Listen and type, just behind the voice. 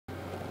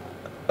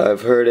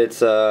I've heard it's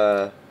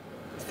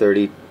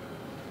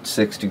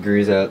 36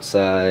 degrees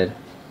outside.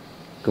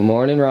 Good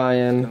morning,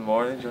 Ryan. Good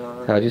morning,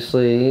 John. How'd you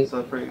sleep?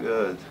 Slept pretty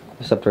good.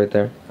 You slept right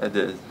there? I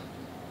did.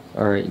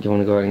 Alright, do you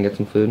want to go out and get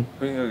some food?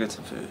 We can go get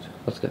some food.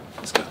 Let's go.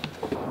 Let's go.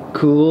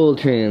 Cool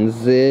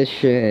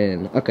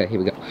transition. Okay,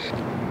 here we go.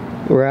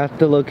 We're at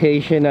the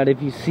location that if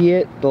you see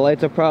it, the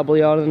lights are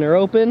probably on and they're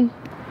open.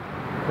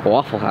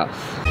 Waffle House.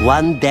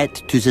 One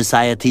debt to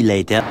society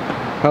later.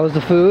 How was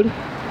the food?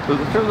 So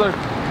the food like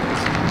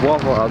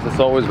Waffle House. It's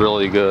always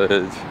really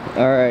good.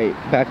 Alright,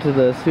 back to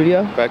the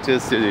studio? Back to the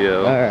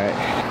studio. Alright.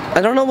 I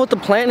don't know what the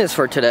plan is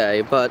for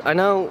today, but I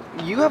know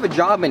you have a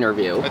job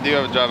interview. I do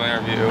have a job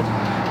interview.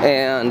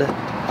 And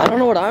I don't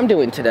know what I'm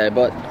doing today,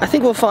 but I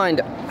think we'll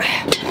find...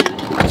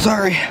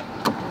 Sorry.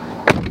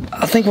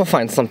 I think we'll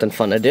find something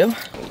fun to do.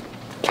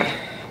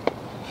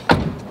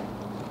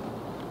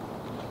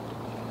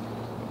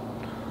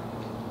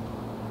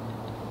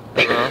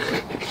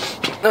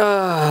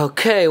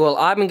 Okay, well,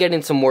 I've been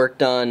getting some work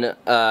done.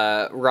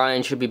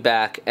 Ryan should be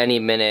back any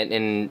minute,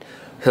 and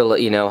he'll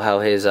let you know how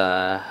his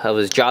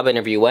job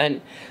interview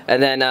went.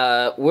 And then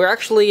we're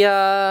actually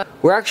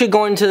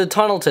going to the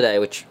tunnel today,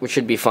 which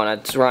should be fun.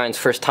 It's Ryan's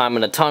first time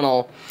in a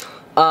tunnel.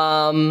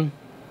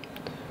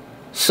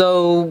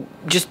 So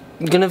just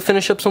gonna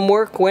finish up some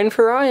work, waiting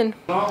for Ryan.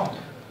 Oh.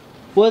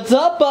 What's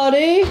up,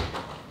 buddy?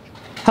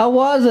 How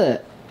was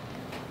it?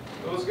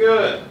 It was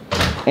good.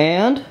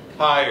 And?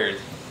 Hired.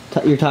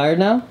 You're tired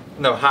now?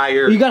 No,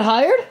 hired. You got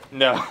hired?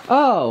 No.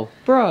 Oh,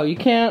 bro, you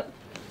can't.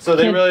 So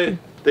they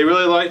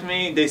really liked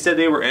me. They said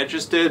they were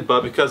interested,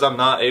 but because I'm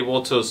not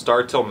able to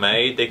start till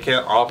May, they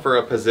can't offer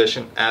a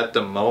position at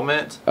the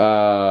moment.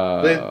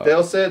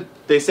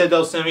 They said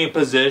they'll send me a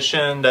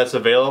position that's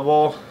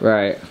available.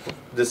 Right.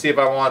 To see if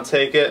I want to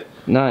take it.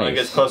 Nice. When it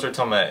gets closer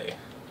till May.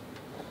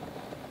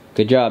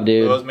 Good job,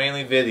 dude. It was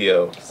mainly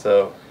video,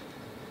 so.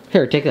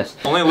 Here, take this.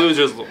 Only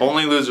losers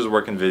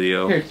work in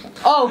video. Here.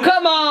 Oh,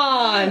 come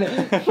on!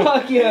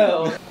 Fuck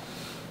you.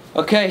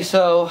 Okay,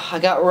 so I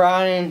got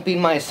Ryan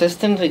being my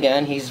assistant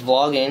again. He's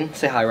vlogging.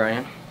 Say hi,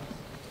 Ryan.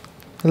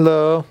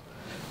 Hello.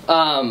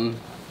 And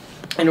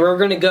we're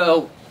gonna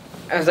go,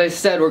 as I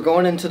said, we're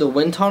going into the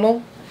wind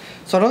tunnel.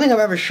 So I don't think I've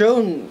ever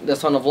shown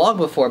this on a vlog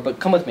before, but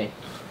come with me.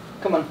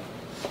 Come on.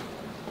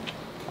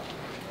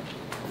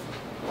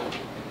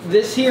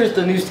 This here is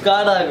the new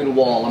skydiving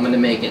wall I'm gonna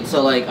make it.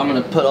 So like I'm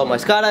gonna put all my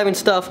skydiving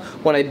stuff.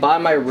 When I buy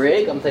my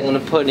rig, I'm thinking I'm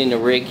gonna put in a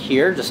rig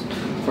here just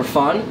for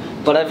fun.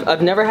 But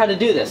I've never had to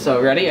do this. So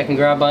ready? I can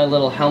grab my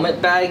little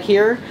helmet bag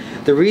here.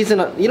 The reason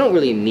you don't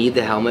really need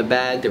the helmet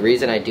bag. The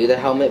reason I do the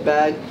helmet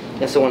bag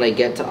is so when I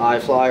get to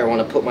iFly or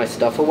want to put my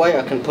stuff away,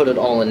 I can put it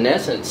all in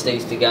this and it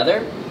stays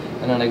together.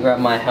 And then I grab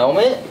my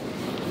helmet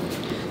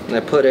and I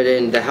put it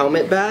in the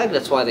helmet bag.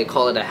 That's why they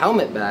call it a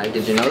helmet bag.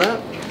 Did you know that?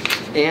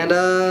 And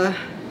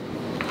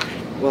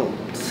well,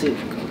 let's see.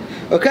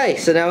 Okay,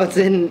 so now it's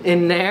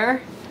in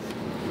there,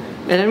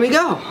 and then we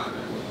go.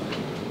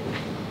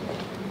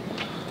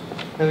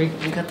 And we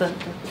got the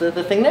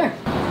thing there.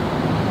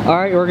 All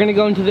right, we're gonna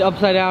go into the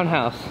upside down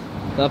house,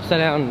 the upside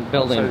down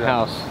building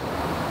house.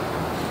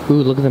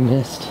 Ooh, look at the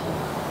mist.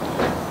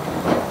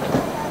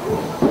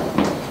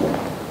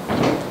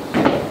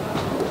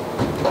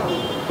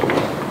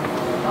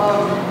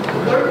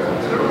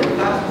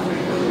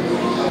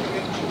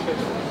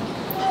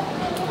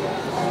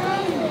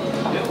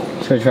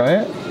 Should I try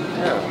it?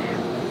 Yeah.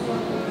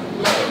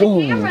 Whoa.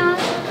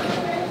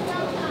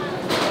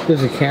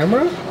 There's a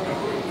camera?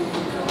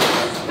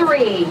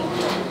 3,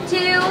 2,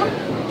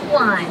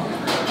 1.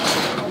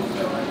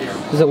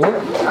 Does it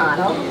work?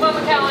 Model.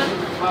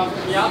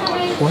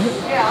 What?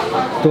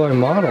 Do I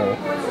model?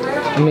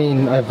 I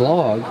mean, I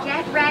vlog.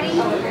 Get ready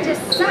to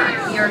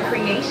suck your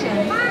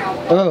creation.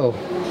 Oh.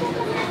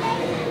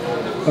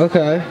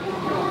 Okay.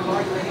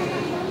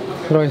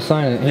 How do I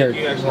sign it? Here.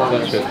 You actually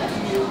touch it.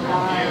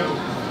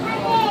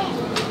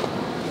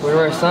 Where do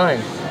I sign?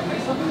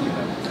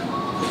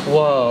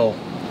 Whoa.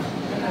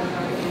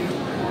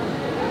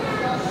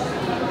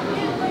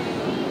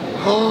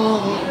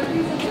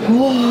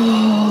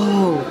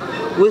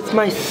 Whoa! With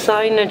my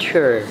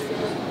signature.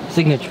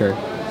 Signature.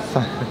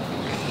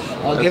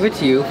 I'll give it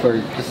to you for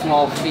the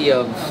small fee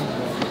of...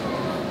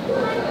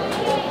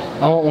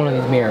 I want one of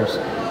these mirrors.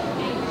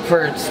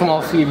 For a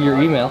small fee of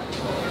your email.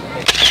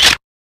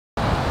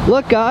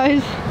 Look,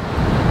 guys!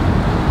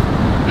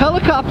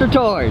 Helicopter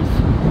tours!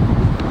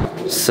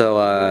 So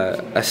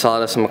I saw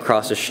this from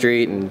across the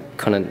street and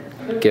couldn't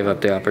give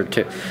up the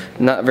opportunity.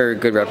 Not very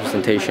good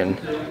representation.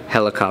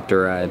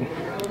 Helicopter ride.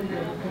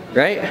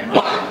 Right?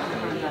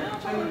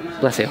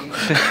 Bless you.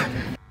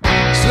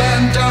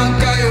 Slam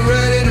dunk, are you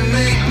ready to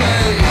make me?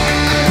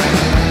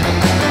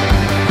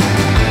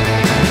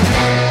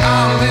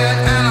 I'm lit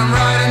and I'm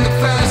riding the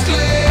fast lane.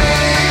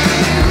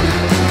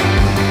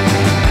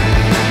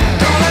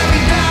 Don't let me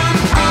down,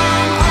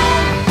 I'm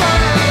on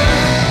fire.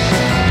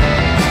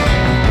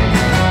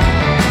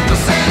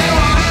 Does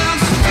anyone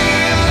else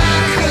feel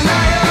like a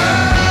liar?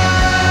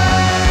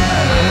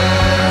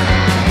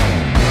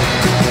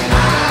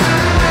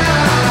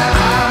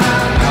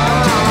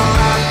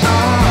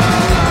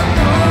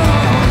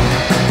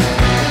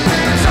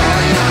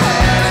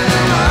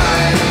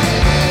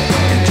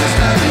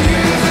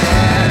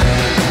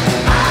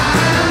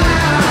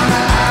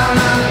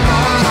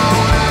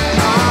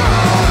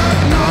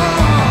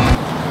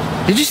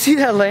 Did you see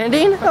that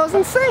landing? That was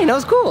insane. That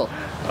was cool.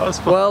 That was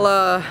fun.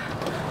 Well,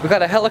 we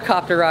got a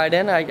helicopter ride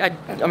in.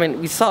 I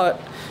mean, we saw it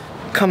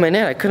coming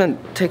in. I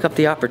couldn't take up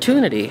the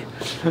opportunity.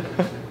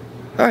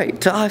 All right,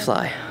 to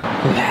iFly.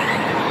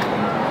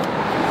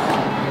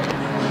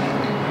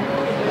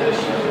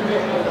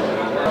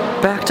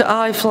 Back to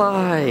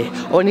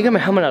iFly. Oh, and you got my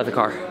helmet out of the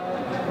car.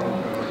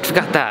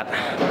 Forgot that.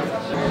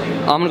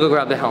 I'm gonna go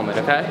grab the helmet,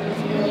 okay?